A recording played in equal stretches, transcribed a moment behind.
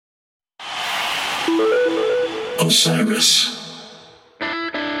Osiris.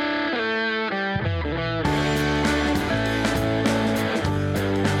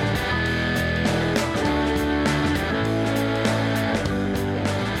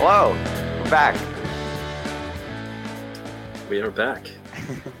 Hello, we're back. We are back.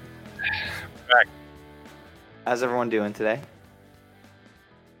 Back. How's everyone doing today?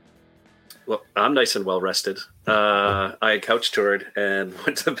 Well, I'm nice and well rested. I couch toured and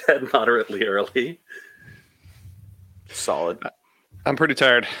went to bed moderately early. Solid. I'm pretty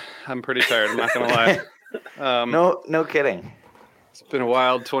tired. I'm not gonna lie. No kidding. It's been a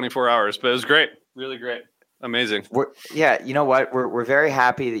wild 24 hours, but it was great. Really great. Amazing. Yeah, you know what? We're very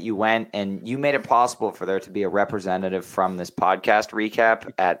happy that you went and you made it possible for there to be a representative from this podcast recap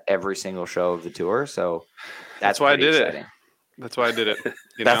at every single show of the tour. So that's why I did exciting. it. That's why I did it.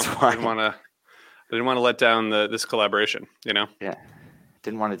 That's why. I didn't want to let down this collaboration. Yeah.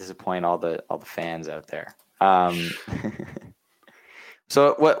 Didn't want to disappoint all the fans out there.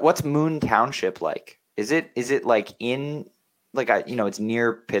 So what's Moon Township like? Is it like in it's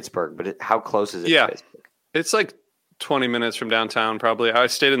near Pittsburgh, but how close is it to Pittsburgh? It's like 20 minutes from downtown, probably. I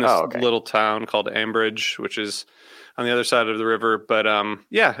stayed in this little town called Ambridge, which is on the other side of the river. But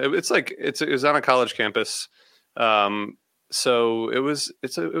it was on a college campus. So it was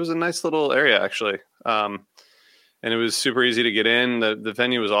a nice little area actually. And it was super easy to get in. The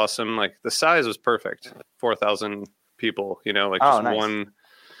venue was awesome. Like the size was perfect. 4,000 people, nice.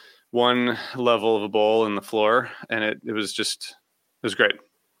 one level of a bowl in the floor. And it was great.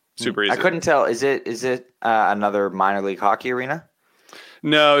 Super easy. I couldn't tell. Is it another minor league hockey arena?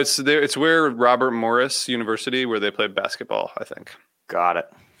 No, it's there. It's where Robert Morris University, where they played basketball, I think. Got it.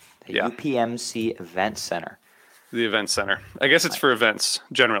 The UPMC Event Center. The event center. I guess it's for events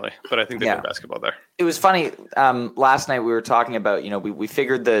generally, but I think they play basketball there. It was funny. Last night we were talking about, we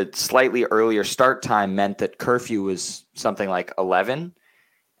figured the slightly earlier start time meant that curfew was something like 11.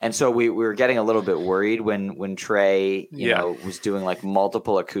 And so we were getting a little bit worried when Trey, was doing like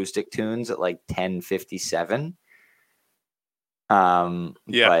multiple acoustic tunes at like 10:57.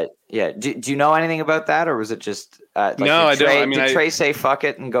 But yeah, do you know anything about that, or was it just no? I don't. I mean, did Trey say fuck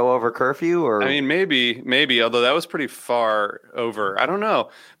it and go over curfew? Or I mean, maybe. Although that was pretty far over. I don't know.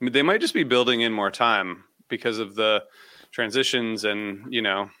 I mean, they might just be building in more time because of the transitions and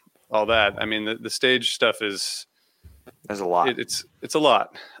all that. I mean, the stage stuff is. There's a lot. It's a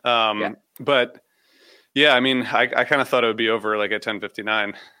lot. But yeah, I mean, I kind of thought it would be over like at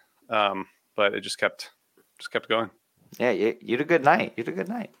 10:59, but it just kept going. Yeah, you had a good night.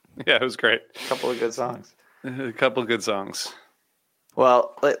 Yeah, it was great. A couple of good songs.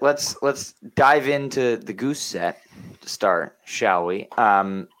 Well, let's dive into the Goose set to start, shall we?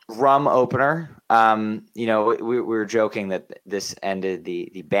 Rum opener. We were joking that this ended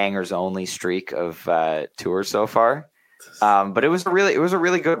the bangers only streak of tours so far. But it was a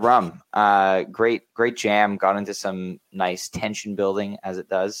really good rum. Great jam. Got into some nice tension building as it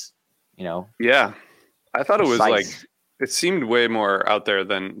does. Yeah, I thought it was it seemed way more out there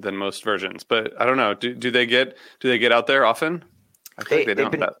than most versions. But I don't know. Do they get out there often? I think they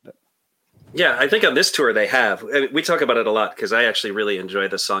don't. Yeah, I think on this tour they have. We talk about it a lot because I actually really enjoy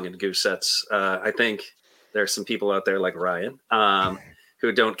the song and Goose sets. I think there are some people out there like Ryan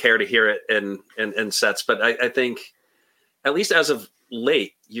who don't care to hear it in sets, but I think at least as of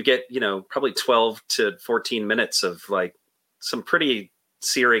late, you get probably 12 to 14 minutes of like some pretty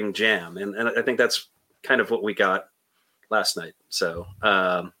searing jam, and I think that's kind of what we got last night. So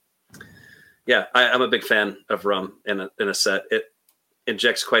I'm a big fan of rum in a set. It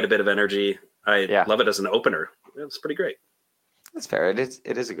injects quite a bit of energy. I love it as an opener. It's pretty great. That's fair.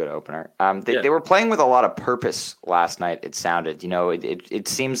 It is a good opener. They were playing with a lot of purpose last night. It sounded, it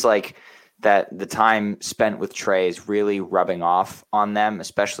seems like that the time spent with Trey is really rubbing off on them,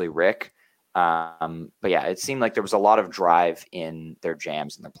 especially Rick. But yeah, it seemed like there was a lot of drive in their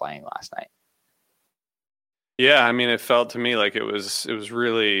jams and their playing last night. Yeah, I mean, it felt to me like it was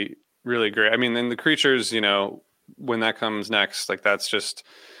really, really great. I mean, then the Creatures, when that comes next, like that's just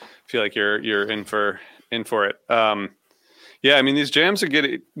I feel like you're in for it. Yeah, I mean, these jams are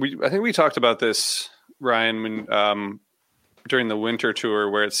getting. I think we talked about this, Ryan, when during the winter tour,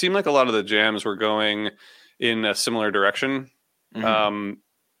 where it seemed like a lot of the jams were going in a similar direction. Mm-hmm.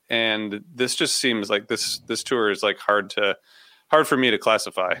 And this just seems like this tour is like hard for me to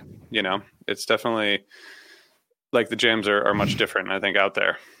classify. It's definitely like the jams are much different, I think, out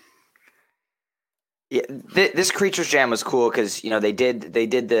there. Yeah, this Creatures jam was cool because they did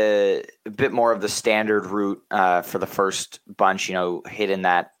the a bit more of the standard route for the first bunch. Hitting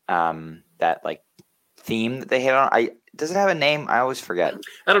that like theme that they hit on. does it have a name? I always forget.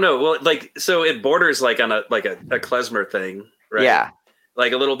 I don't know. Well, like, so it borders like on a klezmer thing, right? Yeah.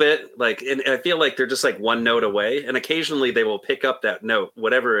 Like a little bit, like, and I feel like they're just like one note away, and occasionally they will pick up that note,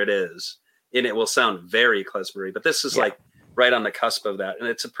 whatever it is, and it will sound very klezmery. But this is like right on the cusp of that, and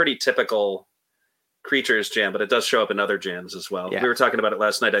it's a pretty typical Creatures jam, but it does show up in other jams as well. Yeah. We were talking about it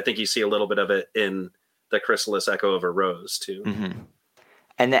last night. I think you see a little bit of it in the Chrysalis Echo of a Rose too. Mm-hmm.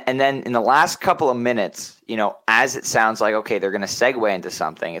 And then in the last couple of minutes, you know, as it sounds like, okay, they're going to segue into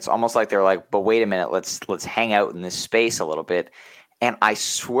something. It's almost like they're like, but wait a minute, let's hang out in this space a little bit. And I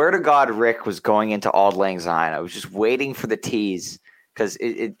swear to God, Rick was going into Auld Lang Syne. I was just waiting for the tease because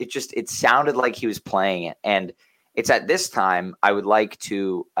it sounded like he was playing it. And it's at this time I would like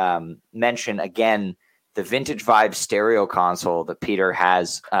to mention again the Vintage Vibe stereo console that Peter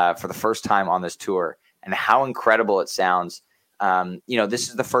has for the first time on this tour, and how incredible it sounds. You know, this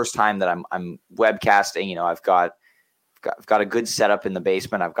is the first time that I'm webcasting. You know, I've got a good setup in the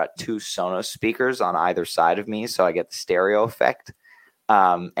basement. I've got 2 Sonos speakers on either side of me, so I get the stereo effect.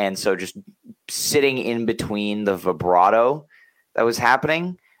 And so just sitting in between the vibrato that was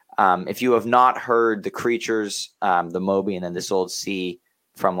happening. If you have not heard the Creatures, the Moby, and then This Old Sea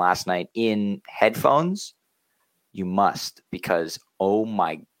from last night in headphones, you must, because oh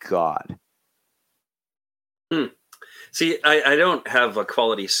my God. See, I don't have a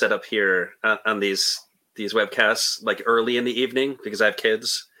quality setup here on these webcasts like early in the evening because I have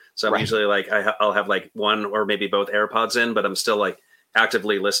kids. So I'm usually like, I'll have like one or maybe both AirPods in, but I'm still like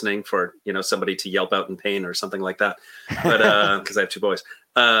actively listening for, you know, somebody to yelp out in pain or something like that. But because I have 2 boys.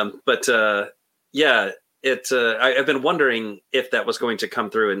 Yeah, I've been wondering if that was going to come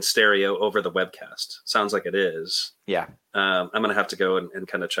through in stereo over the webcast. Sounds like it is. Yeah. I'm going to have to go and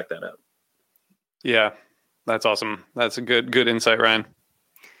kind of check that out. Yeah, that's awesome. That's a good insight, Ryan.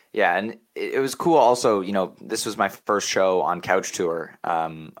 Yeah, and it was cool also, you know, this was my first show on Couch Tour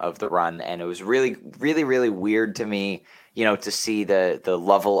of the run, and it was really, really, really weird to me, you know, to see the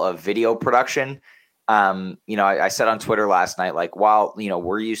level of video production. You know, I said on Twitter last night, like, while, you know,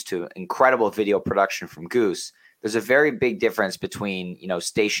 we're used to incredible video production from Goose, there's a very big difference between, you know,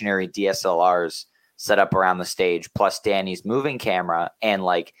 stationary DSLRs set up around the stage plus Danny's moving camera and,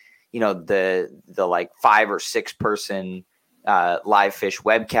 like, you know, the like 5 or 6 person Live Fish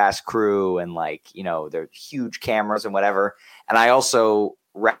webcast crew, and, like, you know, they're huge cameras and whatever. And I also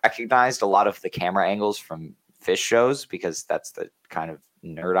recognized a lot of the camera angles from Fish shows because that's the kind of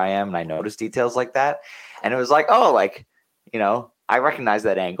nerd I am, and I notice details like that. And it was like, oh, like, you know, I recognize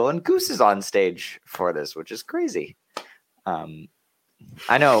that angle, and Goose is on stage for this, which is crazy.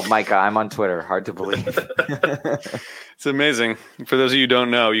 I know, Micah, I'm on Twitter. Hard to believe. It's amazing. For those of you who don't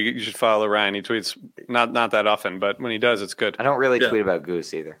know, you should follow Ryan. He tweets not that often, but when he does, it's good. I don't really tweet about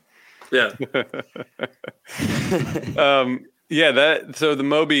Goose either. Yeah. So the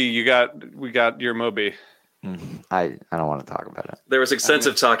Moby, we got your Moby. I don't want to talk about it. There was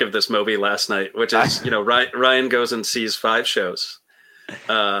extensive talk of this Moby last night, which is, you know, Ryan goes and sees 5 shows.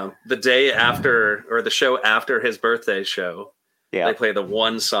 The day after, or the show after his birthday show, they play the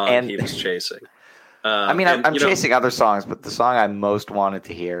one song he was chasing. I mean, I'm chasing other songs, but the song I most wanted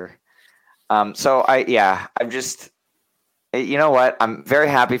to hear. I'm just, you know what? I'm very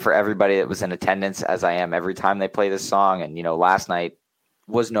happy for everybody that was in attendance, as I am every time they play this song. And, you know, last night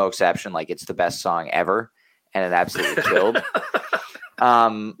was no exception. Like, it's the best song ever, and it absolutely killed.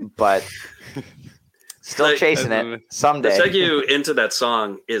 But still chasing it someday. The segue into that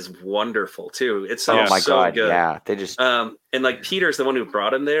song is wonderful too. It sounds good. Yeah, they just and like Peter's the one who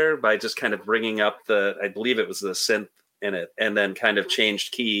brought him there by just kind of bringing up I believe it was the synth in it, and then kind of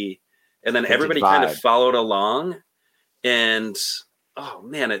changed key, and then everybody kind of followed along, and oh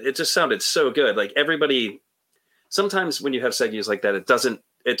man, it just sounded so good. Like everybody, sometimes when you have segues like that,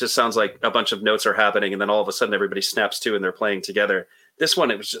 it just sounds like a bunch of notes are happening, and then all of a sudden everybody snaps to and they're playing together. This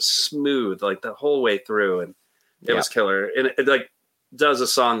one, it was just smooth, like the whole way through, and it was killer. And it like does a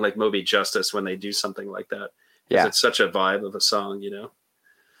song like Moby justice when they do something like that. Yeah, it's such a vibe of a song, you know.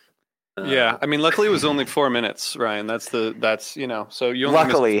 Yeah, I mean, luckily it was only 4 minutes, Ryan. That's you know, so you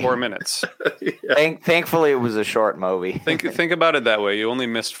only missed 4 minutes. Yeah. Thankfully, it was a short Moby. Think about it that way. You only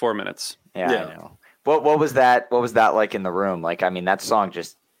missed 4 minutes. Yeah, I know. What was that? What was that like in the room? Like, I mean, that song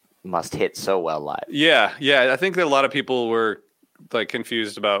just must hit so well live. Yeah. I think that a lot of people were like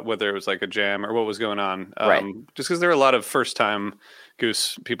confused about whether it was like a jam or what was going on. Just because there were a lot of first time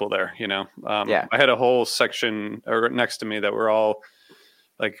Goose people there, you know. I had a whole section next to me that were all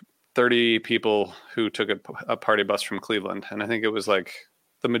like 30 people who took a party bus from Cleveland, and I think it was like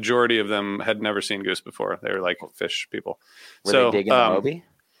the majority of them had never seen Goose before. They were like Fish people. Were they digging the Moby?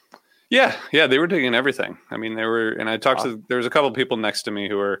 Yeah, they were digging everything. I mean, and I talked to, there was a couple of people next to me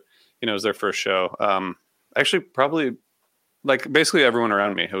who were, it was their first show. Actually, probably like basically everyone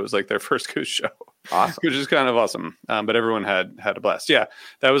around me, it was like their first Goose show, awesome. Which is kind of awesome. But everyone had a blast. Yeah,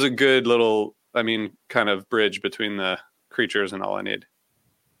 that was a good little, kind of bridge between the Creatures and All I Need.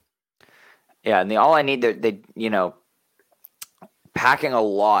 Yeah, and the All I Need, they packing a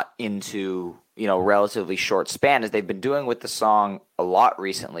lot into relatively short span, as they've been doing with the song a lot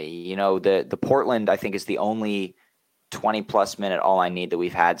recently. The Portland, I think, is the only 20+ minute All I Need that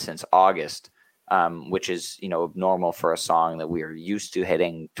we've had since August, which is normal for a song that we are used to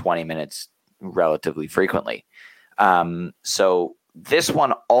hitting 20 minutes relatively frequently. So this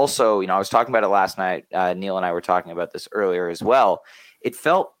one also, I was talking about it last night. Neil and I were talking about this earlier as well. It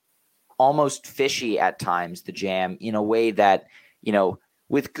felt almost fishy at times, the jam, in a way that,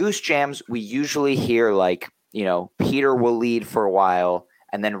 with Goose jams, we usually hear like, Peter will lead for a while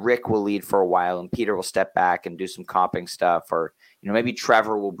and then Rick will lead for a while and Peter will step back and do some comping stuff, or, maybe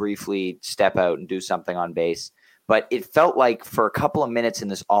Trevor will briefly step out and do something on bass. But it felt like for a couple of minutes in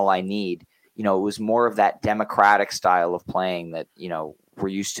this All I Need, it was more of that democratic style of playing that, we're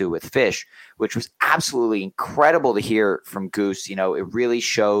used to with Fish, which was absolutely incredible to hear from Goose. It really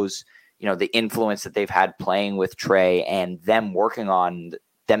shows the influence that they've had playing with Trey and them working on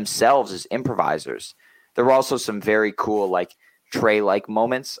themselves as improvisers. There were also some very cool, like Trey-like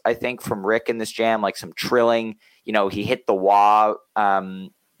moments, I think, from Rick in this jam, like some trilling. He hit the wah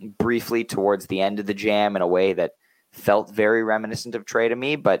briefly towards the end of the jam in a way that felt very reminiscent of Trey to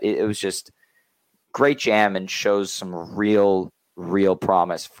me, but it was just great jam and shows some real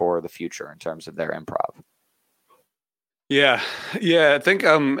promise for the future in terms of their improv. Yeah. I think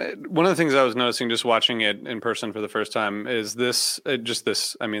one of the things I was noticing just watching it in person for the first time is this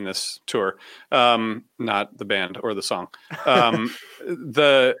tour, not the band or the song.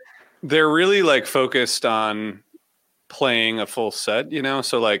 They're really like focused on playing a full set,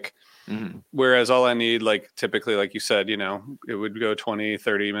 so like, whereas All I Need, like typically, like you said, it would go 20,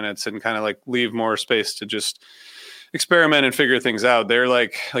 30 minutes and kind of like leave more space to just experiment and figure things out. They're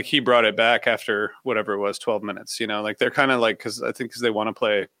like he brought it back after whatever it was, 12 minutes, like they're kind of like, because they want to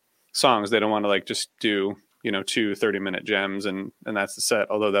play songs. They don't want to like just do, 2 30-minute jams and that's the set.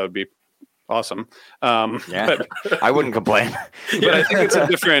 Although that would be awesome. But I wouldn't complain. But I think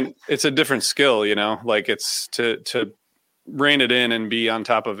it's a different skill, like it's to rein it in and be on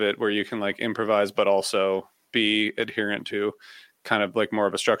top of it where you can like improvise, but also be adherent to kind of like more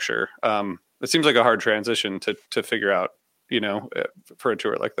of a structure. It seems like a hard transition to figure out, for a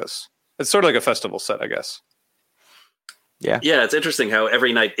tour like this. It's sort of like a festival set, I guess. Yeah, it's interesting how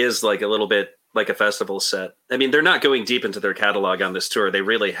every night is like a little bit like a festival set. I mean, they're not going deep into their catalog on this tour. They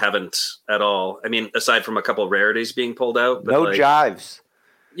really haven't at all. I mean, aside from a couple of rarities being pulled out. But no jives.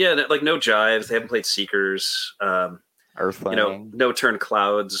 Yeah, like no jives. They haven't played Seekers. Earthling. No Turn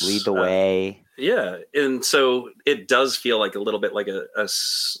Clouds. Lead the Way. Yeah, and so it does feel like a little bit like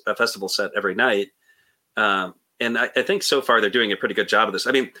a festival set every night. And I think so far they're doing a pretty good job of this.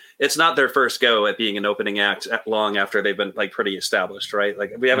 I mean, it's not their first go at being an opening act long after they've been like pretty established, right?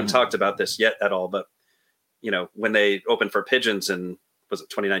 Like we haven't talked about this yet at all, but when they opened for Pigeons in, was it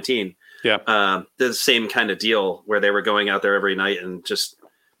 2019? Yeah. The same kind of deal where they were going out there every night and just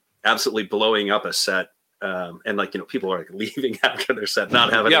absolutely blowing up a set. And like, people are like leaving after their set,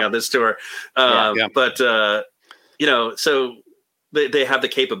 not having it on this tour. But, so they have the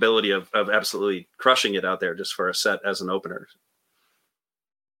capability of absolutely crushing it out there just for a set as an opener.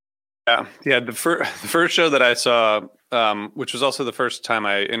 Yeah. The first show that I saw, which was also the first time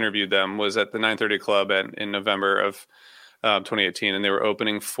I interviewed them, was at the 930 Club in November of 2018. And they were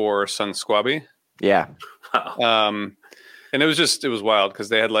opening for Sun Squabby. Yeah. Wow. And it was wild because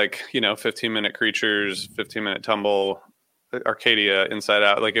they had like, 15-minute Creatures, 15-minute Tumble, Arcadia, Inside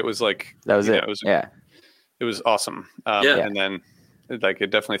Out. Like it was like, that was it. It was awesome. And then like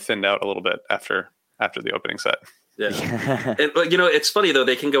it definitely thinned out a little bit after the opening set. Yeah. But it's funny though,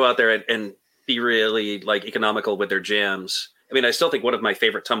 they can go out there and be really like economical with their jams. I mean, I still think one of my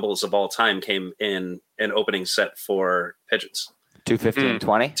favorite tumbles of all time came in an opening set for Pigeons. 2:15:20.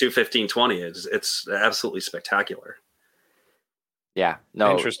 2:15:20. It's absolutely spectacular. Yeah,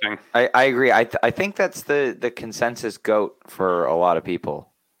 no, interesting. I agree. I think that's the consensus GOAT for a lot of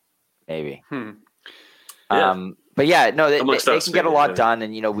people, maybe. But yeah, no, they can get a lot done,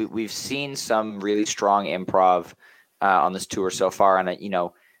 and we've seen some really strong improv on this tour so far,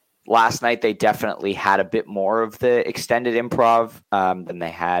 and last night they definitely had a bit more of the extended improv than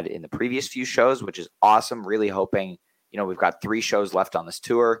they had in the previous few shows, which is awesome. Really hoping, we've got 3 shows left on this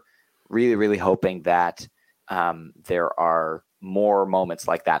tour. Really, really hoping that there are more moments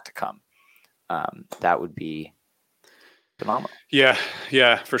like that to come. That would be phenomenal. Yeah,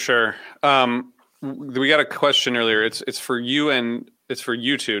 for sure. We got a question earlier. It's for you and it's for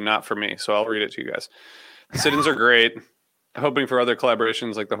you two, not for me. So I'll read it to you guys. Sit-ins are great. Hoping for other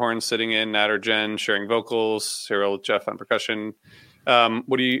collaborations like the horns sitting in, Nat or Jen sharing vocals, Cyril with Jeff on percussion.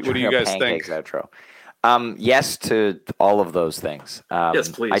 What do you guys think? Outro. Yes to all of those things. Yes,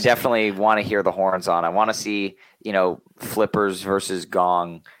 please. I definitely want to hear the horns on. I want to see, flippers versus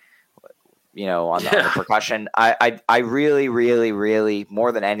gong, on the percussion. I really, really, really,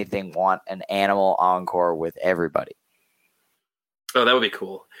 more than anything, want an animal encore with everybody. Oh, that would be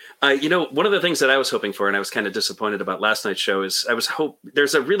cool. One of the things that I was hoping for, and I was kind of disappointed about last night's show, is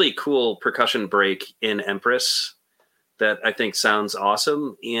there's a really cool percussion break in Empress that I think sounds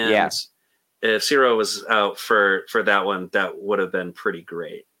awesome. And if Ciro was out for that one, that would have been pretty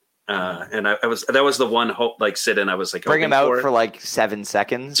great. And that was the one hope, like sit in. I was like, bring him out for like 7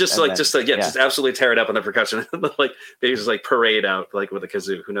 seconds, just absolutely tear it up on the percussion, like maybe just like parade out like with a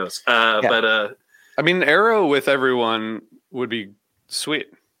kazoo. Who knows? But I mean, Arrow with everyone would be sweet.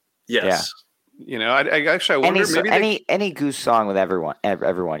 Yes. Yeah. I actually wonder maybe any Goose song with everyone.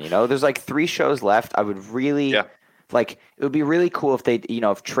 There's like 3 shows left. I would really like. It would be really cool if they,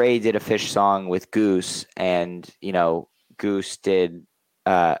 if Trey did a Fish song with Goose, and Goose did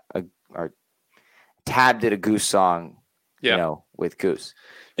or Tab did a Goose song, with Goose.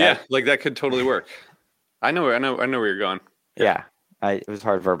 Yeah, like that could totally work. I know where you're going. Yeah. It was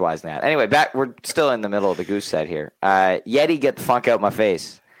hard verbalizing that. Anyway, we're still in the middle of the Goose set here. Yeti, get the funk out my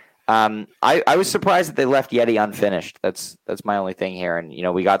face. I was surprised that they left Yeti unfinished. That's my only thing here. And,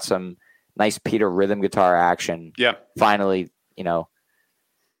 we got some nice Peter rhythm guitar action. Yeah. Finally,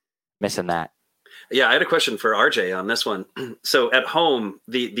 missing that. Yeah, I had a question for RJ on this one. So at home,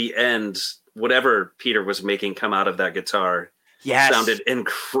 the end, whatever Peter was making come out of that guitar sounded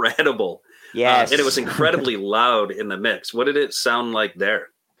incredible. Yes. And it was incredibly loud in the mix. What did it sound like there?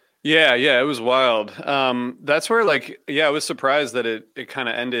 Yeah, it was wild. That's where I was surprised that it kind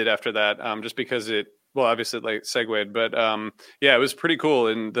of ended after that, just because obviously like segued, but it was pretty cool.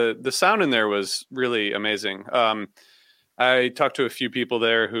 And the sound in there was really amazing. I talked to a few people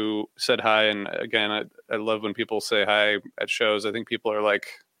there who said hi. And again, I love when people say hi at shows. I think people are like,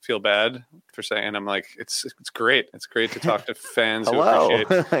 feel bad for saying, I'm like, it's great. It's great to talk to fans who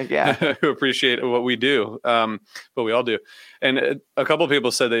appreciate, who appreciate what we do. But we all do. And a couple of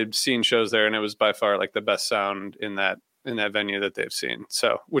people said they'd seen shows there, and it was by far like the best sound in that venue that they've seen.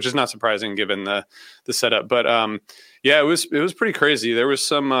 So, which is not surprising given the setup, but it was pretty crazy. There was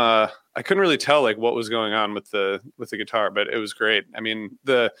some, I couldn't really tell like what was going on with the guitar, but it was great. I mean,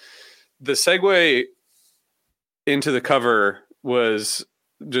 the segue into the cover was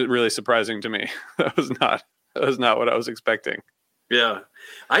just really surprising to me. That was not what I was expecting. Yeah.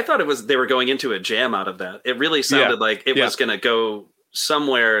 I thought they were going into a jam out of that. It really sounded like it was going to go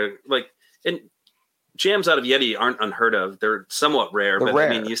somewhere and jams out of Yeti aren't unheard of. They're somewhat rare, but rare.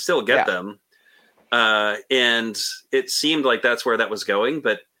 I mean, you still get them. And it seemed like that's where that was going,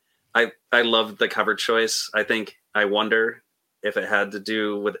 but I loved the cover choice. I wonder if it had to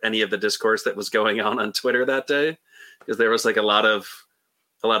do with any of the discourse that was going on Twitter that day, because there was like a lot of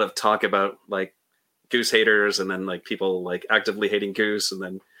talk about like Goose haters, and then like people like actively hating Goose, and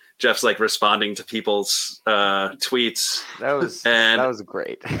then Jeff's like responding to people's tweets. That was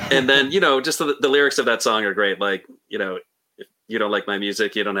great. And then just the lyrics of that song are great. Like if you don't like my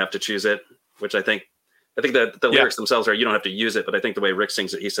music, you don't have to choose it. Which I think that the lyrics themselves are, you don't have to use it, but I think the way Rick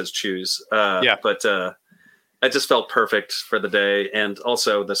sings it, he says choose. But it just felt perfect for the day, and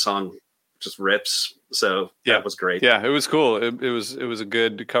also the song just rips. So that was great. Yeah, it was cool. It was a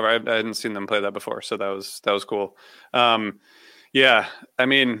good cover. I hadn't seen them play that before, so that was cool. I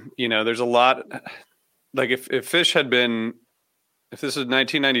mean, there's a lot. Like if Fish had been, if this was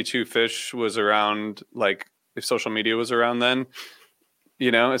 1992, Fish was around. Like if social media was around then,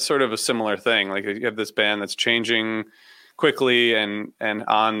 it's sort of a similar thing. Like you have this band that's changing quickly and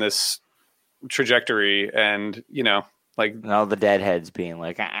on this trajectory, and like all the deadheads being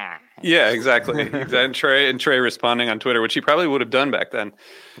like, yeah, exactly. And Trey responding on Twitter, which he probably would have done back then.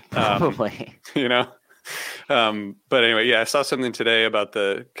 Probably. But anyway, I saw something today about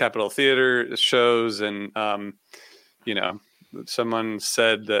the Capitol Theater shows, and someone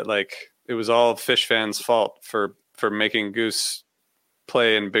said that like it was all Fish fans' fault for making Goose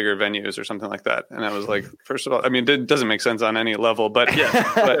play in bigger venues or something like that. And I was like, first of all, I mean, it doesn't make sense on any level, but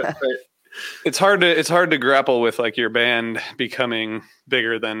but it's hard to grapple with like your band becoming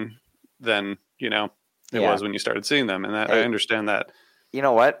bigger than it was when you started seeing them, and I understand that. you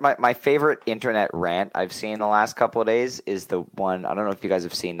know what? My favorite internet rant I've seen the last couple of days is the one. I don't know if you guys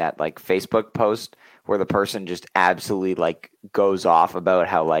have seen that like Facebook post where the person just absolutely like goes off about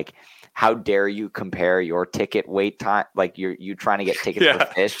how dare you compare your ticket wait time, like you trying to get tickets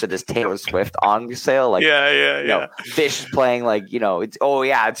for Fish to this Taylor Swift on sale, like Fish is playing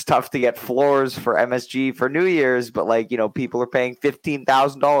it's tough to get floors for MSG for New Year's, but people are paying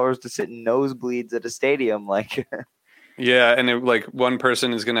 $15,000 to sit in nosebleeds at a stadium, like. Yeah, and one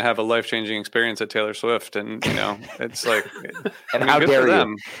person is going to have a life-changing experience at Taylor Swift, and it's like, and how dare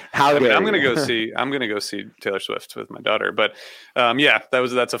you? I'm going to go see Taylor Swift with my daughter, but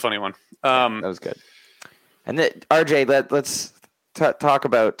that's a funny one. That was good. And RJ, let's talk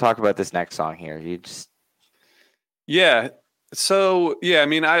about this next song here. You just I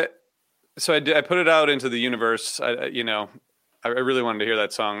put it out into the universe. I really wanted to hear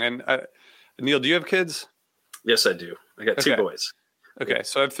that song. And Neil, do you have kids? Yes, I do. I got two boys. Okay,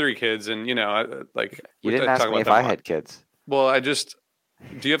 so I have 3 kids, and you didn't ask me if I had kids. Well, do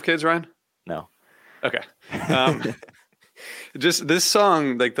you have kids, Ryan? No. Okay. Just this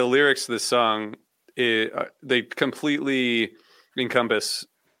song, like the lyrics to this song, they completely encompass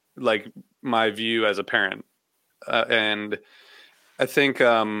like my view as a parent, and I think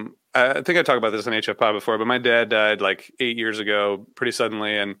I talked about this on HF Pod before, but my dad died like 8 years ago, pretty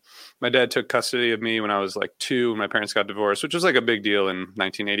suddenly. And my dad took custody of me when I was like 2 when my parents got divorced, which was like a big deal in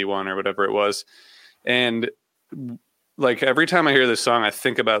 1981 or whatever it was. And like every time I hear this song, I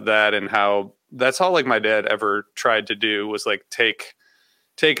think about that and how that's all like my dad ever tried to do was like take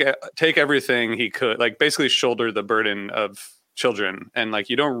everything he could, like basically shoulder the burden of children. And like,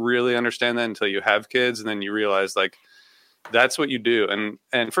 you don't really understand that until you have kids. And then you realize like, that's what you do.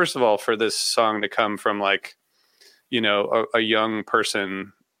 And first of all, for this song to come from like, a young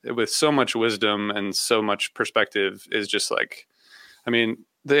person with so much wisdom and so much perspective is just like, I mean,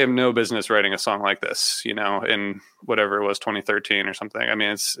 they have no business writing a song like this, in whatever it was, 2013 or something. I mean,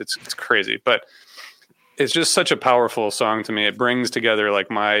 it's crazy, but it's just such a powerful song to me. It brings together like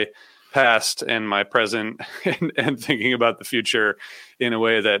my past and my present and thinking about the future in a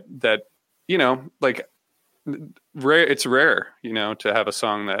way that, like, rare. It's rare, to have a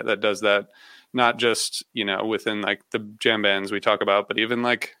song that does that, not just, within like the jam bands we talk about, but even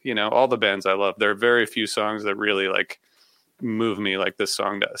like, all the bands I love. There are very few songs that really like move me like this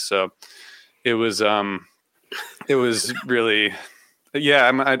song does. So it was really,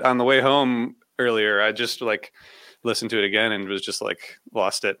 on the way home earlier, I just like listened to it again and was just like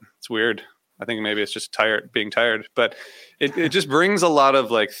lost it. It's weird. I think maybe it's just being tired, but it just brings a lot of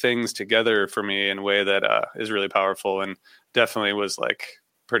like things together for me in a way that is really powerful and definitely was like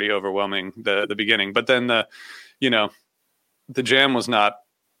pretty overwhelming the beginning. But then the jam was not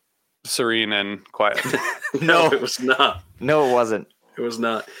serene and quiet. No, it was not. No, it wasn't. It was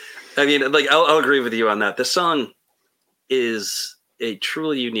not. I mean, like I'll agree with you on that. This song is a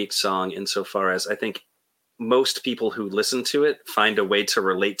truly unique song insofar as I think most people who listen to it find a way to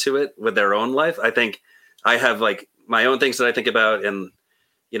relate to it with their own life. I think I have like my own things that I think about, and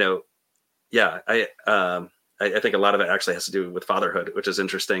I think a lot of it actually has to do with fatherhood, which is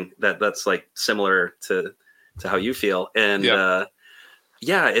interesting. That's like similar to how you feel, and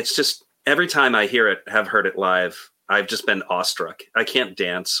it's just every time I have heard it live, I've just been awestruck. I can't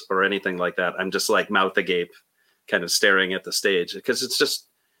dance or anything like that. I'm just like mouth agape, kind of staring at the stage because it's just,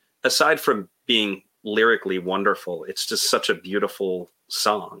 aside from being lyrically wonderful, it's just such a beautiful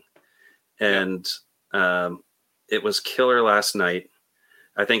song. And it was killer last night.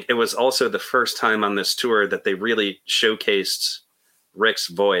 I think it was also the first time on this tour that they really showcased Rick's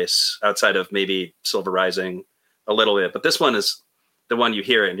voice outside of maybe Silver Rising a little bit. But this one is the one you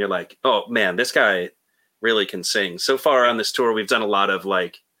hear it and you're like, oh man, this guy really can sing. So far on this tour, we've done a lot of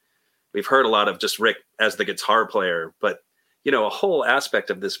we've heard a lot of just Rick as the guitar player, but a whole aspect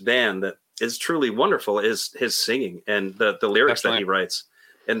of this band that is truly wonderful is his singing and the lyrics that he writes.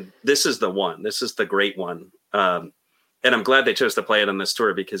 And this is the one. This is the great one. And I'm glad they chose to play it on this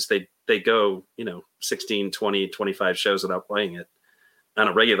tour because they go, 16, 20, 25 shows without playing it on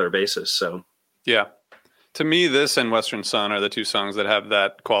a regular basis. So, yeah. To me, this and Western Sun are the 2 songs that have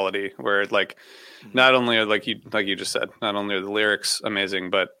that quality where like not only are like you just said, not only are the lyrics amazing,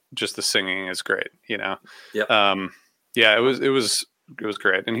 but just the singing is great, Yep. It was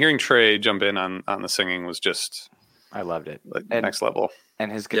great. And hearing Trey jump in on the singing was just, I loved it. Like next level.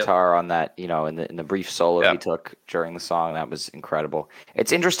 And his guitar on that, in the brief solo he took during the song, that was incredible.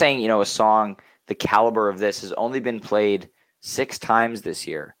 It's interesting, a song the caliber of this has only been played 6 times this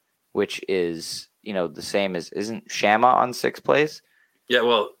year, which is, the same as, isn't Shama on 6th place? Yeah,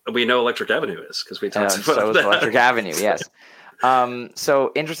 well, we know Electric Avenue is because we talked about so that. Electric Avenue, yes.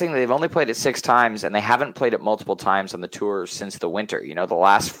 So interestingly, they've only played it 6 times, and they haven't played it multiple times on the tour since the winter. The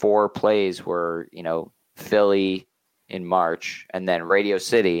last 4 plays were, Philly in March, and then Radio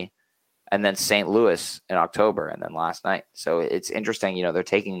City, and then St. Louis in October, and then last night. So it's interesting, they're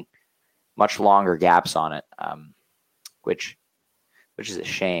taking much longer gaps on it, which is a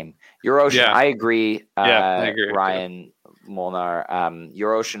shame. Euroocean, I agree. I agree. Ryan Molnar.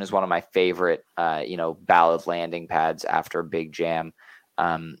 Euroocean is one of my favorite, ballad landing pads after a big jam.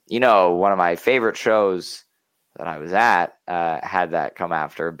 One of my favorite shows that I was at had that come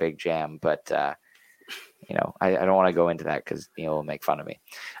after a big jam, but I don't want to go into that because Neil will make fun of me.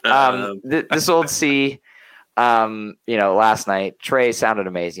 This Old Sea, last night, Trey sounded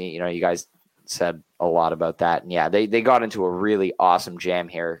amazing. You guys said a lot about that. And yeah, they got into a really awesome jam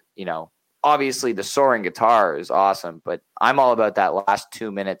here. Obviously the soaring guitar is awesome, but I'm all about that last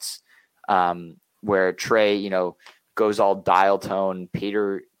 2 minutes where Trey, goes all dial tone.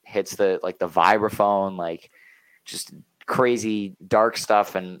 Peter hits the vibraphone, just crazy dark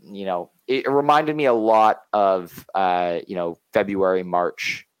stuff. And, it reminded me a lot of, February,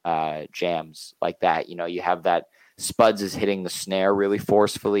 March jams like that. You have that Spuds is hitting the snare really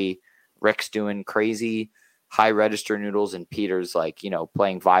forcefully. Rick's doing crazy high register noodles, and Peter's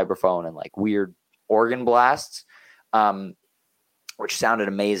playing vibraphone and weird organ blasts, which sounded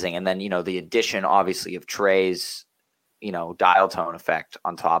amazing. And then, the addition obviously of Trey's, dial tone effect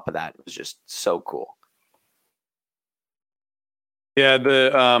on top of that was just so cool. Yeah,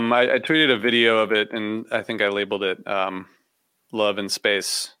 I tweeted a video of it, and I think I labeled it "Love in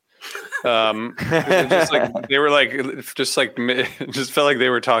Space." Just they were just felt like they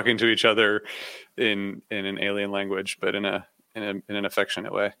were talking to each other in an alien language, but in an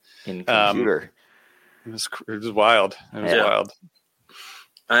affectionate way. In computer, it was wild. It was wild.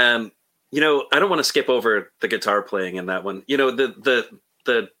 I don't want to skip over the guitar playing in that one.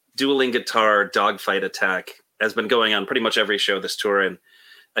 The dueling guitar dogfight attack has been going on pretty much every show this tour, and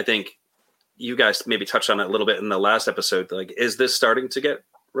I think you guys maybe touched on it a little bit in the last episode. Is this starting to get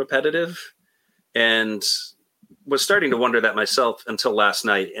repetitive? And was starting to wonder that myself until last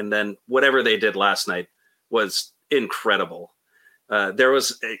night. And then whatever they did last night was incredible. There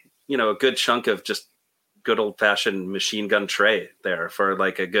was a good chunk of just good old fashioned Machine Gun Trey there for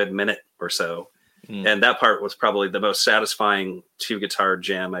a good minute or so. And that part was probably the most satisfying 2 guitar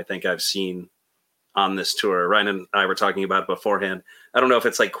jam I think I've seen on this tour. Ryan and I were talking about it beforehand. I don't know if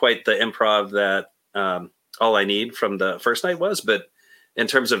it's quite the improv that All I Need from the first night was, but in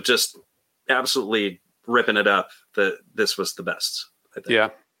terms of just absolutely ripping it up, this was the best, I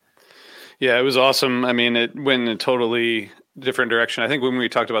think. Yeah, it was awesome. I mean, it went in a totally different direction. I think when we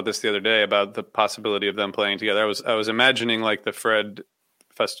talked about this the other day about the possibility of them playing together, I was imagining the Fred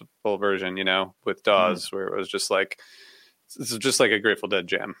Festival version, with Dawes, where it was just this is just a Grateful Dead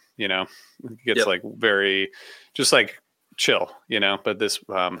jam, it gets very just chill, but this,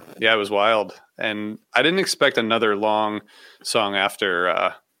 it was wild. And I didn't expect another long song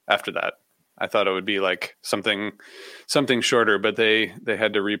after that. I thought it would be something shorter, but they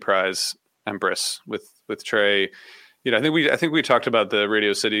had to reprise Empress with Trey. I think we talked about the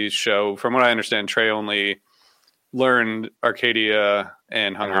Radio City show. From what I understand, Trey only learned Arcadia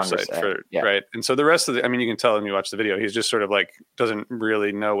and Hunger Site right. And so the rest of you can tell when you watch the video, he's just sort of doesn't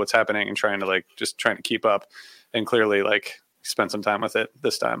really know what's happening and trying to keep up, and clearly spent some time with it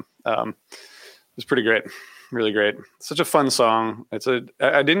this time. It was pretty great. Really great. Such a fun song.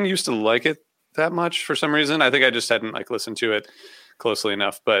 I didn't used to like it that much for some reason. I think I just hadn't listened to it closely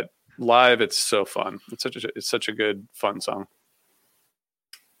enough, but live it's so fun. It's such a good, fun song.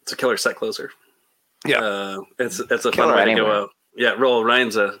 It's a killer set closer. Yeah. It's a fun way to go out. Yeah.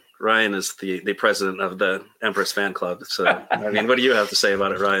 Ryan is the president of the Empress fan club. So, what do you have to say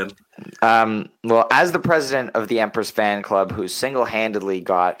about it, Ryan? Well, as the president of the Empress fan club, who single-handedly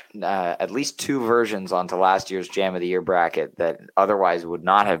got at least 2 versions onto last year's Jam of the Year bracket that otherwise would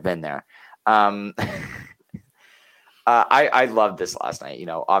not have been there. I loved this last night.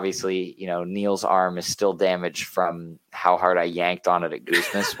 Obviously, Neil's arm is still damaged from how hard I yanked on it at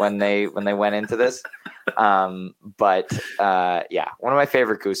Goose when they went into this. But one of my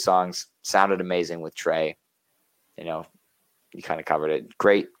favorite Goose songs. Sounded amazing with Trey. You kind of covered it.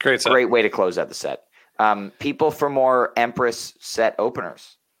 Great way to close out the set. People for more Empress set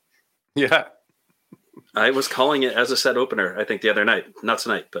openers. Yeah, I was calling it as a set opener. I think the other night, not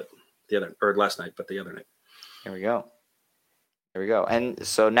tonight, but last night, but the other night. There we go. And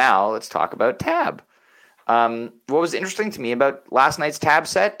so now let's talk about Tab. What was interesting to me about last night's Tab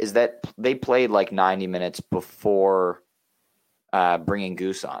set is that they played 90 minutes before bringing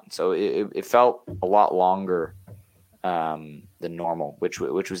Goose on. So it felt a lot longer the normal, which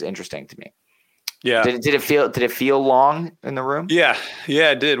was interesting to me. Yeah. Did it feel long in the room? Yeah,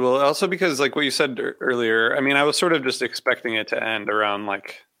 it did. Well, also because like what you said earlier, I mean, I was sort of just expecting it to end around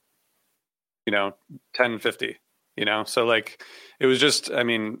like, 10:50, so like it was just, I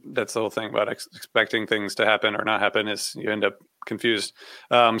mean, that's the whole thing about expecting things to happen or not happen is you end up confused.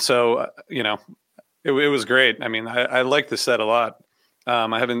 So, it was great. I mean, I like the set a lot.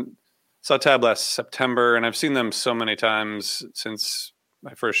 I haven't saw Tab last September, and I've seen them so many times since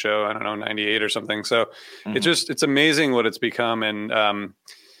my first show, I don't know, 98 or something. So it's amazing what it's become. And,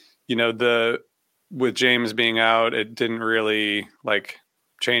 with James being out, it didn't really like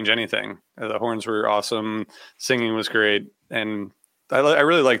change anything. The horns were awesome. Singing was great. And I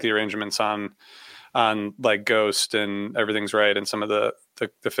really like the arrangements on like Ghost and Everything's Right. And some of the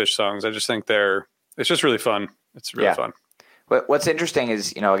Fish songs. I just think it's just really fun. It's really fun. What's interesting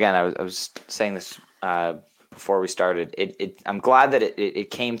is, again, I was saying this, before we started, I'm glad that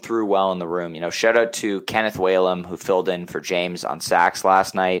it came through well in the room. Shout out to Kenneth Whalem, who filled in for James on sax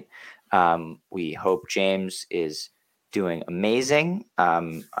last night. We hope James is doing amazing.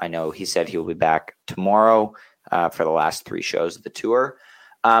 I know he said he will be back tomorrow for the last 3 shows of the tour.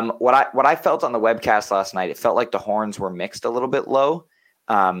 What I felt on the webcast last night, it felt like the horns were mixed a little bit low,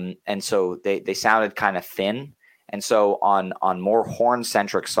 and so they sounded kind of thin. And so on more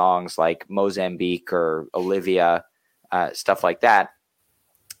horn-centric songs like Mozambique or Olivia, stuff like that,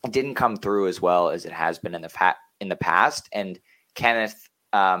 it didn't come through as well as it has been in the past. And Kenneth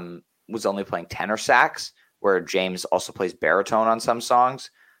was only playing tenor sax, where James also plays baritone on some songs.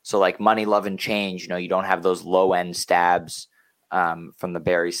 So like Money, Love, and Change, you don't have those low-end stabs from the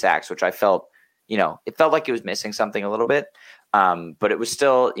Barry sax, which I felt, it felt like it was missing something a little bit. But it was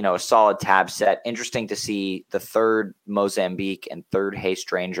still, a solid Tab set. Interesting to see the 3rd Mozambique and 3rd Hey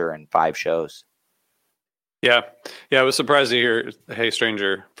Stranger in 5 shows. Yeah. I was surprised to hear Hey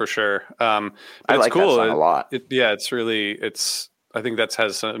Stranger for sure. But I it's like cool. that song a lot. It's really, I think that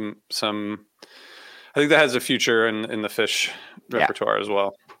has I think that has a future in the Fish repertoire as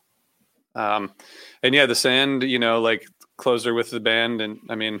well. And the Sand, like closed her with the band, and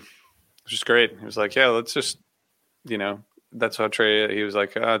I mean, it was just great. He was like, yeah, let's just, that's how Trey, he was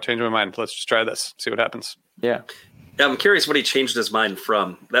like, change my mind. Let's just try this, see what happens. Yeah. I'm curious what he changed his mind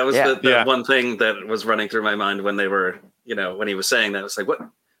from. That was the one thing that was running through my mind when they were, when he was saying that. I was like,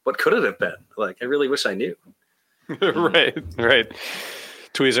 what could it have been? Like, I really wish I knew. Right.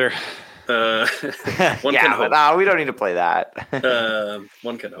 Tweezer. One can hope. No, we don't need to play that.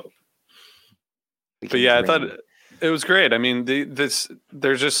 One can hope. But yeah, I thought it was great. I mean, there's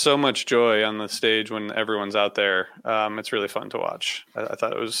just so much joy on the stage when everyone's out there. It's really fun to watch. I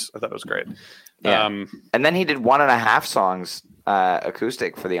thought it was great. Yeah. And then he did 1.5 songs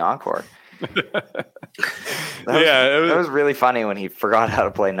acoustic for the encore. That was really funny when he forgot how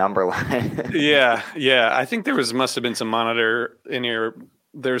to play Numberline. Yeah. I think there must have been some monitor in here.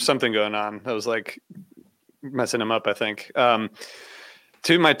 There's something going on that was like messing him up, I think.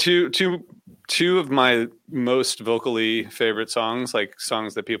 Two of my most vocally favorite songs, like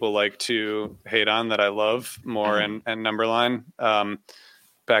songs that people like to hate on that I love more, and Numberline,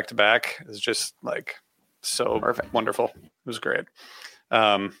 back to back, is just like so perfect, wonderful. It was great.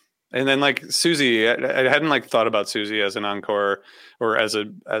 And then like Susie, I hadn't like thought about Susie as an encore or as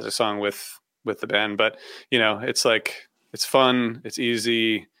a song with the band, but it's like, it's fun, it's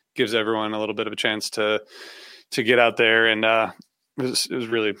easy, gives everyone a little bit of a chance to get out there, and it was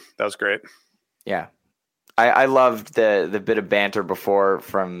really, that was great. Yeah. I loved the bit of banter before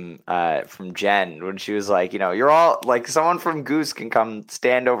from Jen when she was like, you're all like, someone from Goose can come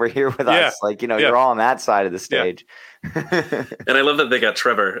stand over here with us. Like, you're all on that side of the stage. Yeah. And I love that they got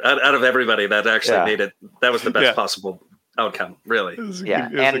Trevor out of everybody. That actually made it. That was the best possible outcome, really.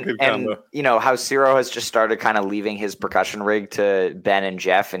 And how Ciro has just started kind of leaving his percussion rig to Ben and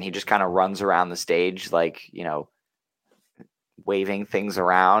Jeff, and he just kind of runs around the stage like, waving things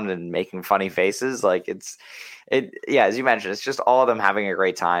around and making funny faces. Like as you mentioned, it's just all of them having a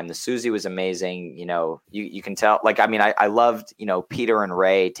great time. The Susie was amazing. You can tell, like, I mean, I loved, Peter and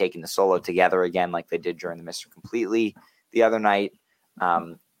Ray taking the solo together again, like they did during the Mr. Completely the other night.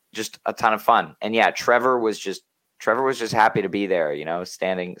 Just a ton of fun. And Trevor was just happy to be there,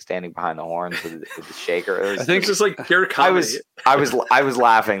 standing behind the horns with the shaker. I think it's just like pure comedy. I was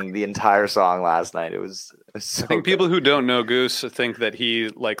laughing the entire song last night. It was so I think people who don't know Goose think that he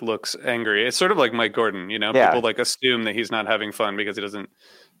like looks angry. It's sort of like Mike Gordon, people like assume that he's not having fun because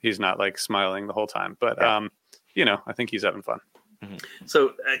he's not like smiling the whole time. But I think he's having fun. Mm-hmm.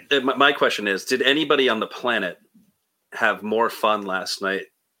 So my question is, did anybody on the planet have more fun last night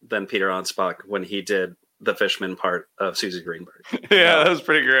than Peter Anspach when he did the Fishman part of Susie Greenberg. Yeah, that was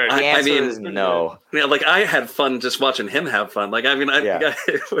pretty great. The answer is no. Yeah, like I had fun just watching him have fun. Like, I mean,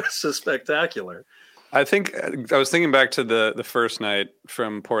 it was just spectacular. I think I was thinking back to the first night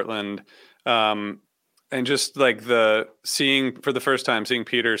from Portland, and just like seeing for the first time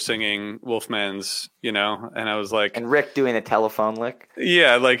Peter singing Wolfman's, and I was like, and Rick doing a telephone lick.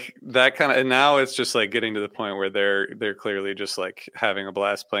 Yeah, like that kind of. And now it's just like getting to the point where they're clearly just like having a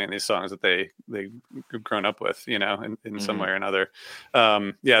blast playing these songs that they've grown up with, in some way or another.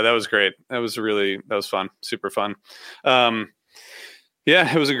 Yeah, that was great. That was fun, super fun.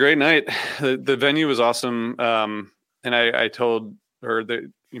 Yeah, it was a great night. The venue was awesome. And I told her that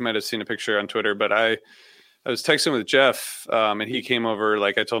you might have seen a picture on Twitter, but I was texting with Jeff, and he came over.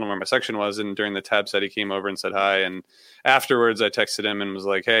 Like, I told him where my section was, and during the tab set, he came over and said hi. And afterwards, I texted him and was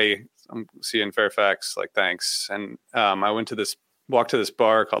like, "Hey, I'm see you in Fairfax. Like, thanks." And I walked to this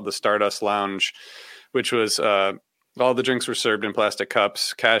bar called the Stardust Lounge, which was all the drinks were served in plastic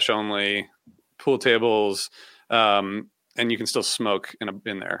cups, cash only, pool tables. And you can still smoke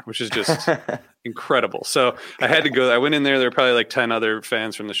in there, which is just incredible. So I had to go. I went in there. There were probably like 10 other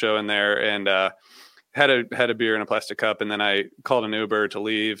fans from the show in there, and had a beer in a plastic cup. And then I called an Uber to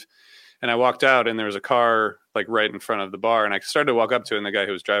leave, and I walked out, and there was a car like right in front of the bar. And I started to walk up to it, and the guy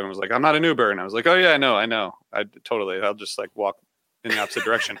who was driving was like, "I'm not an Uber." And I was like, "Oh yeah, I know. I'll just like walk in the opposite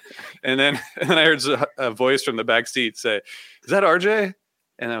direction." And then I heard a voice from the back seat say, "Is that RJ?"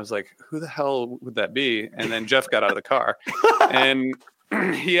 And I was like, "Who the hell would that be?" And then Jeff got out of the car, and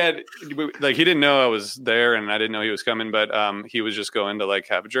he didn't know I was there, and I didn't know he was coming, but he was just going to like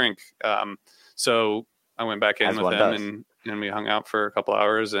have a drink. So I went back in with him, and we hung out for a couple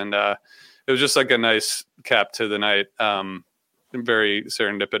hours, and it was just like a nice cap to the night. Very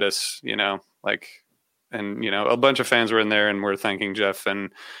serendipitous, and a bunch of fans were in there, and we're thanking Jeff, and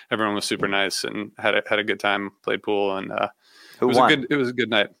everyone was super nice and had a good time, played pool, and it was a good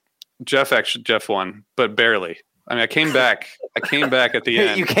night. Jeff won, but barely. I mean, I came back at the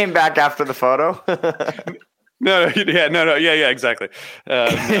end. You came back after the photo? No, exactly.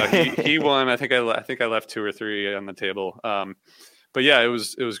 He won. I think I left 2 or 3 on the table. But yeah, it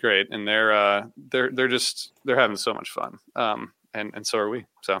was great, and they're having so much fun. And so are we.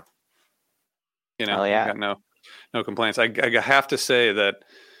 So, I got no complaints. I have to say that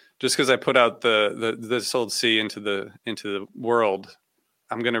just because I put out this old C into the world,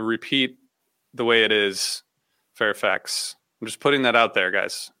 I'm going to repeat the way it is. Fairfax. I'm just putting that out there,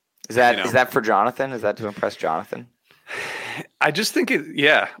 guys. Is that for Jonathan? Is that to impress Jonathan? I just think it.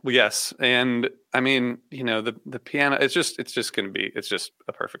 Yeah. Well, yes. And I mean, the piano. It's just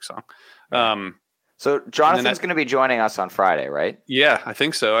a perfect song. So Jonathan's going to be joining us on Friday, right? Yeah, I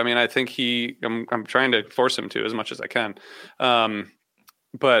think so. I mean, I think I'm trying to force him to as much as I can.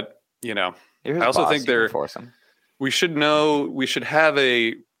 But I also think we should know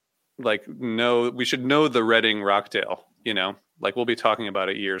the Reading Rockdale, like we'll be talking about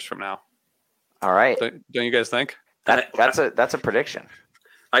it years from now. All right. Don't you guys think? That's a prediction.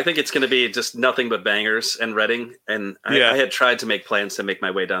 I think it's going to be just nothing but bangers and Reading. And I had tried to make plans to make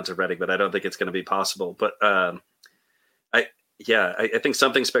my way down to Reading, but I don't think it's going to be possible. But I think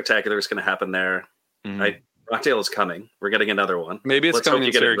something spectacular is going to happen there. Mm-hmm. Rockdale is coming. We're getting another one. Maybe it's coming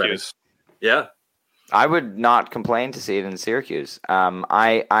in Syracuse. Yeah. I would not complain to see it in Syracuse.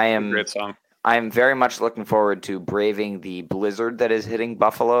 I am great song. I am very much looking forward to braving the blizzard that is hitting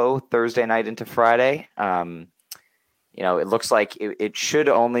Buffalo Thursday night into Friday. It looks like it should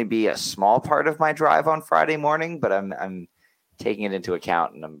only be a small part of my drive on Friday morning, but I'm taking it into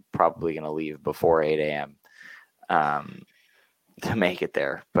account, and I'm probably going to leave before 8 a.m. To make it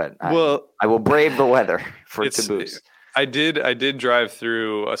there. But I will brave the weather for Caboose. I did drive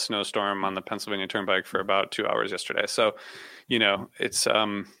through a snowstorm on the Pennsylvania Turnpike for about 2 hours yesterday. So, it's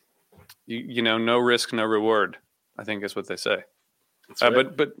no risk, no reward, I think is what they say.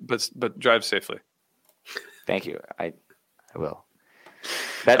 Right. But drive safely. Thank you. I will.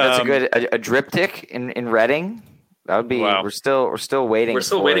 That's a good a driptych in Reading. That would be. Wow. We're still waiting. We're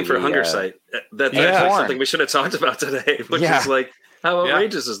still waiting for Hunger Site. That's actually something we should have talked about today. Which is like, how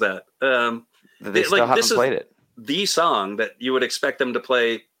outrageous is that? They still haven't played it. The song that you would expect them to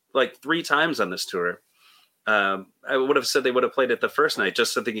play like 3 times on this tour. I would have said they would have played it the first night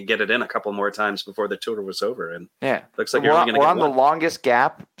just so they could get it in a couple more times before the tour was over. And looks like we're on the longest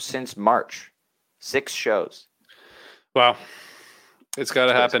gap since March. 6 shows. Wow. It's got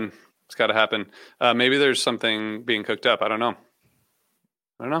to happen. It's got to happen. Maybe there's something being cooked up. I don't know.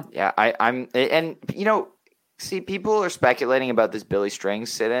 Yeah, I'm see, people are speculating about this Billy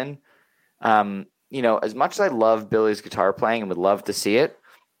Strings sit-in. As much as I love Billy's guitar playing and would love to see it,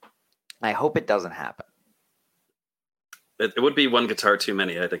 I hope it doesn't happen. It would be one guitar too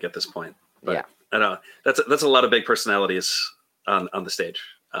many, I think, at this point. But yeah. I don't know. That's a lot of big personalities on the stage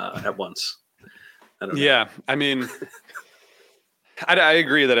at once. I don't know. Yeah, I mean, I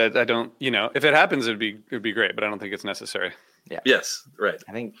agree that I don't. If it happens, it'd be great, but I don't think it's necessary. Yeah. Yes. Right.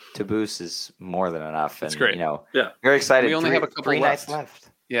 I think Taboose is more than enough. It's and, great. Yeah. Very excited. We only have a couple three nights left.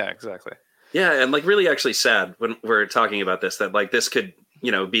 Yeah, exactly. Yeah, and like really actually sad when we're talking about this, that like this could,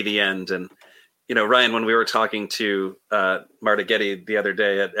 be the end. And, Ryan, when we were talking to Marta Getty the other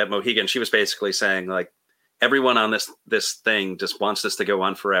day at Mohegan, she was basically saying like everyone on this thing just wants this to go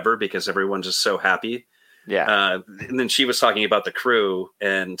on forever because everyone's just so happy. Yeah. And then she was talking about the crew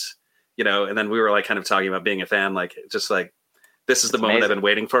and then we were like kind of talking about being a fan, like just like this is the moment amazing. I've been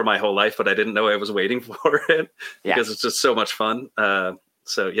waiting for my whole life, but I didn't know I was waiting for it because it's just so much fun.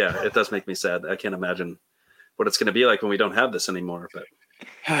 So yeah, it does make me sad. I can't imagine what it's going to be like when we don't have this anymore. But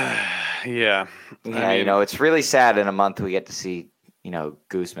yeah, it's really sad. In a month we get to see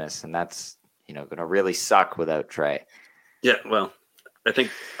Goose Miss, and that's going to really suck without Trey. Yeah, well, I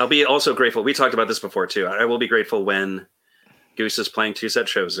think I'll be also grateful. We talked about this before too. I will be grateful when Goose is playing 2-set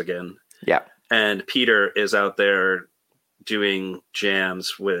shows again. Yeah, and Peter is out there doing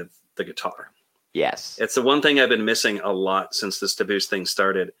jams with the guitar. Yes. It's the one thing I've been missing a lot since this Taboose thing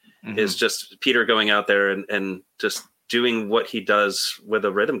started is just Peter going out there and just doing what he does with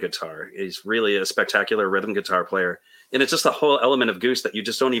a rhythm guitar. He's really a spectacular rhythm guitar player. And it's just a whole element of Goose that you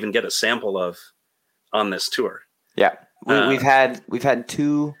just don't even get a sample of on this tour. Yeah. We've had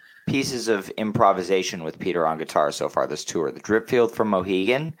two pieces of improvisation with Peter on guitar so far this tour, the Dripfield from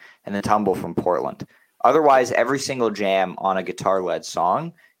Mohegan and the Tumble from Portland. Otherwise, every single jam on a guitar-led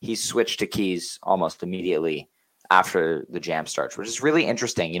song, he's switched to keys almost immediately after the jam starts, which is really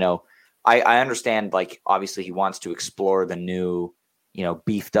interesting. I understand, like, obviously he wants to explore the new,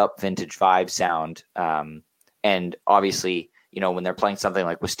 beefed up vintage vibe sound. And obviously, when they're playing something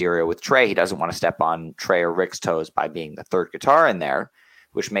like Wisteria with Trey, he doesn't want to step on Trey or Rick's toes by being the third guitar in there,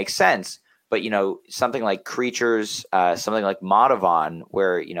 which makes sense. But, something like Creatures, something like Madhavan,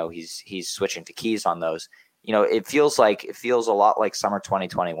 where, he's switching to keys on those, it feels a lot like summer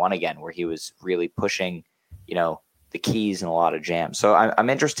 2021 again, where he was really pushing, the keys in a lot of jams. So I'm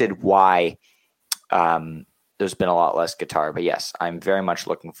interested why there's been a lot less guitar. But yes, I'm very much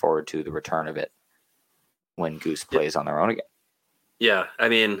looking forward to the return of it when Goose plays on their own again. Yeah, I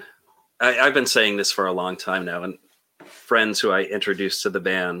mean, I've been saying this for a long time now, and friends who I introduced to the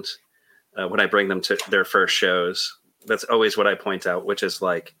band, when I bring them to their first shows, that's always what I point out, which is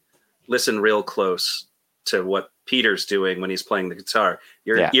like, listen real close to what Peter's doing when he's playing the guitar.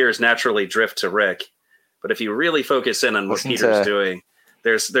 Your ears naturally drift to Rick, but if you really focus in on what Peter's doing,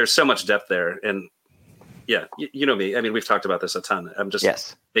 there's so much depth there. And yeah, you know me. I mean, we've talked about this a ton. I'm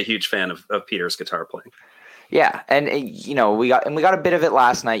just a huge fan of Peter's guitar playing. Yeah, and we got a bit of it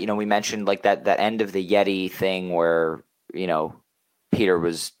last night. We mentioned like that end of the Yeti thing where Peter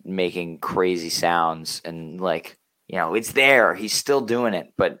was making crazy sounds and like it's there. He's still doing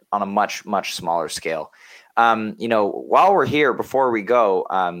it, but on a much smaller scale. While we're here, before we go,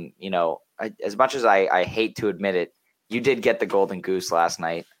 as much as I hate to admit it, you did get the Golden Goose last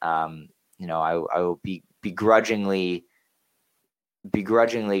night. I will begrudgingly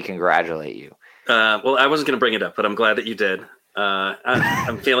congratulate you. Well, I wasn't going to bring it up, but I'm glad that you did.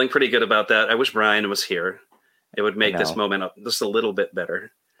 I'm feeling pretty good about that. I wish Brian was here. It would make this moment just a little bit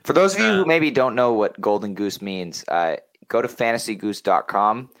better. For those of you who maybe don't know what Golden Goose means, go to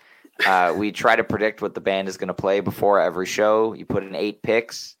fantasygoose.com. We try to predict what the band is going to play before every show. You put in 8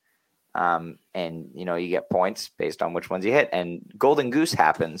 picks, and you get points based on which ones you hit. And Golden Goose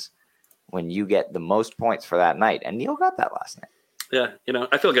happens when you get the most points for that night. And Neil got that last night. Yeah,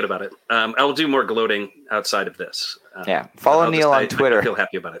 I feel good about it. I will do more gloating outside of this. Follow Neil on Twitter. I feel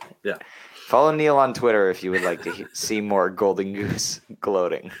happy about it. Yeah. Follow Neil on Twitter if you would like to see more Golden Goose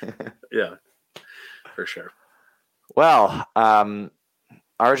gloating. Yeah, for sure. Well,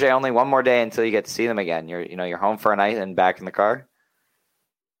 RJ, only one more day until you get to see them again. You're home for a night and back in the car.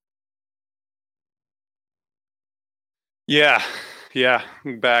 Yeah,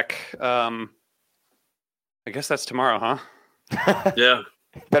 back. I guess that's tomorrow, huh? Yeah.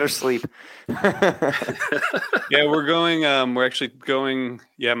 Better sleep. Yeah, we're going. We're actually going.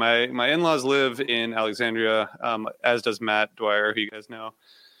 Yeah, my in-laws live in Alexandria, as does Matt Dwyer, who you guys know.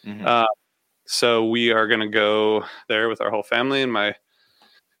 Mm-hmm. So we are going to go there with our whole family and my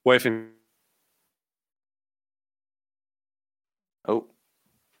wife and.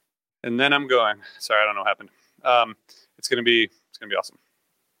 And then I'm going. Sorry, I don't know what happened. It's gonna be awesome.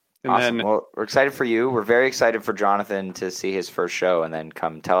 And awesome. Well, we're excited for you. We're very excited for Jonathan to see his first show and then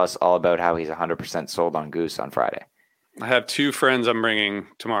come tell us all about how he's 100% sold on Goose on Friday. I have 2 friends I'm bringing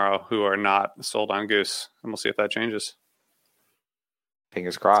tomorrow who are not sold on Goose, and we'll see if that changes.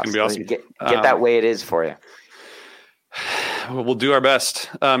 Fingers crossed. It's gonna be awesome. Get that way it is for you. We'll do our best.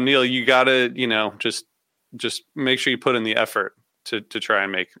 Neil, you gotta, just make sure you put in the effort to try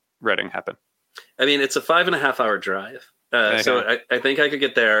and make Reading happen. I mean, it's a 5.5 hour drive. So I think I could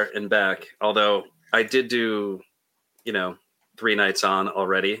get there and back. Although I did do, 3 nights on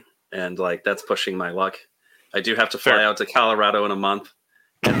already. And that's pushing my luck. I do have to fly out to Colorado in a month.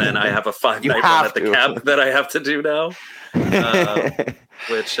 And then I have a 5-night run at the Cap that I have to do now.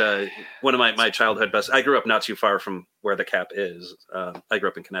 Which one of my childhood best. I grew up not too far from where the Cap is. I grew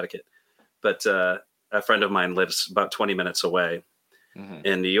up in Connecticut, but a friend of mine lives about 20 minutes away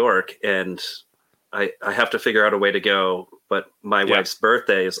in New York, and I have to figure out a way to go. But my wife's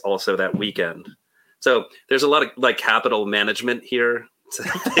birthday is also that weekend, so there's a lot of capital management here to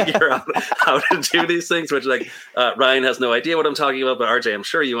figure out how to do these things, which Ryan has no idea what I'm talking about, but RJ, I'm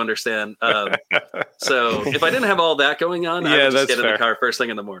sure you understand. So if I didn't have all that going on, I would just get in the car first thing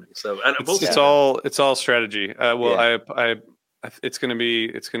in the morning. So it's all strategy. It's going to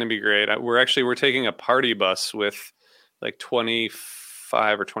be great. We're taking a party bus with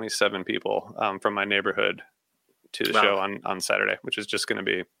 25 or 27 people from my neighborhood to the show on Saturday, which is just going to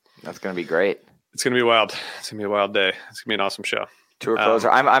be, that's going to be great. It's going to be wild. It's going to be a wild day. It's going to be an awesome show. Tour closer.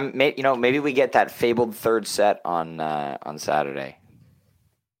 Maybe we get that fabled third set on Saturday.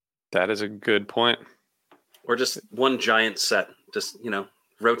 That is a good point. Or just one giant set. Just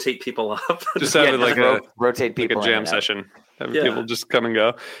rotate people up. Just have it rotate people, like a jam session. Have people just come and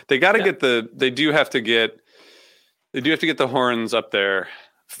go. They got to They do have to get the horns up there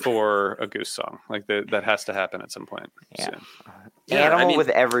for a Goose song. That has to happen at some point. Yeah. Animal with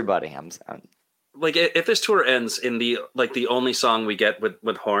everybody. If this tour ends in the only song we get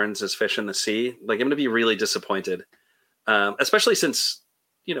with horns is Fish in the Sea, I'm going to be really disappointed. Especially since,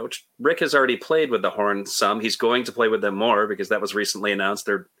 Rick has already played with the horns some. He's going to play with them more because that was recently announced.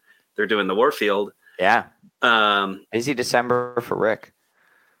 They're doing the Warfield. Yeah. Busy December for Rick.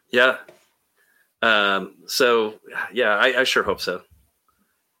 Yeah. So yeah, I sure hope so.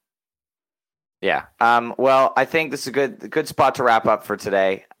 Yeah. Well, I think this is a good spot to wrap up for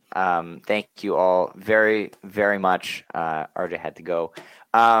today. Thank you all very, very much. RJ had to go.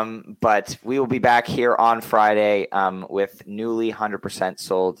 But we will be back here on Friday with newly 100%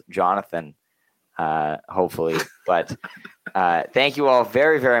 sold Jonathan, hopefully. But thank you all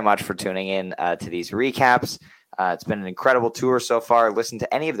very, very much for tuning in to these recaps. It's been an incredible tour so far. Listen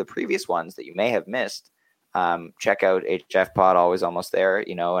to any of the previous ones that you may have missed. Check out HF Pod, always almost there,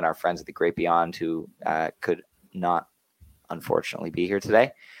 and our friends at the Great Beyond who could not, unfortunately, be here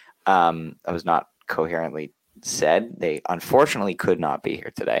today. That was not coherently said. They unfortunately could not be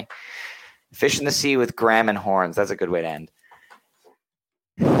here today. Fish in the Sea with Graham and Horns. That's a good way to end.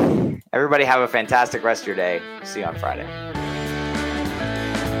 Everybody have a fantastic rest of your day. See you on Friday.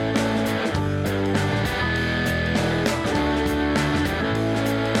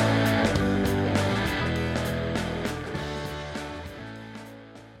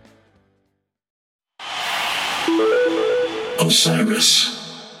 Osiris.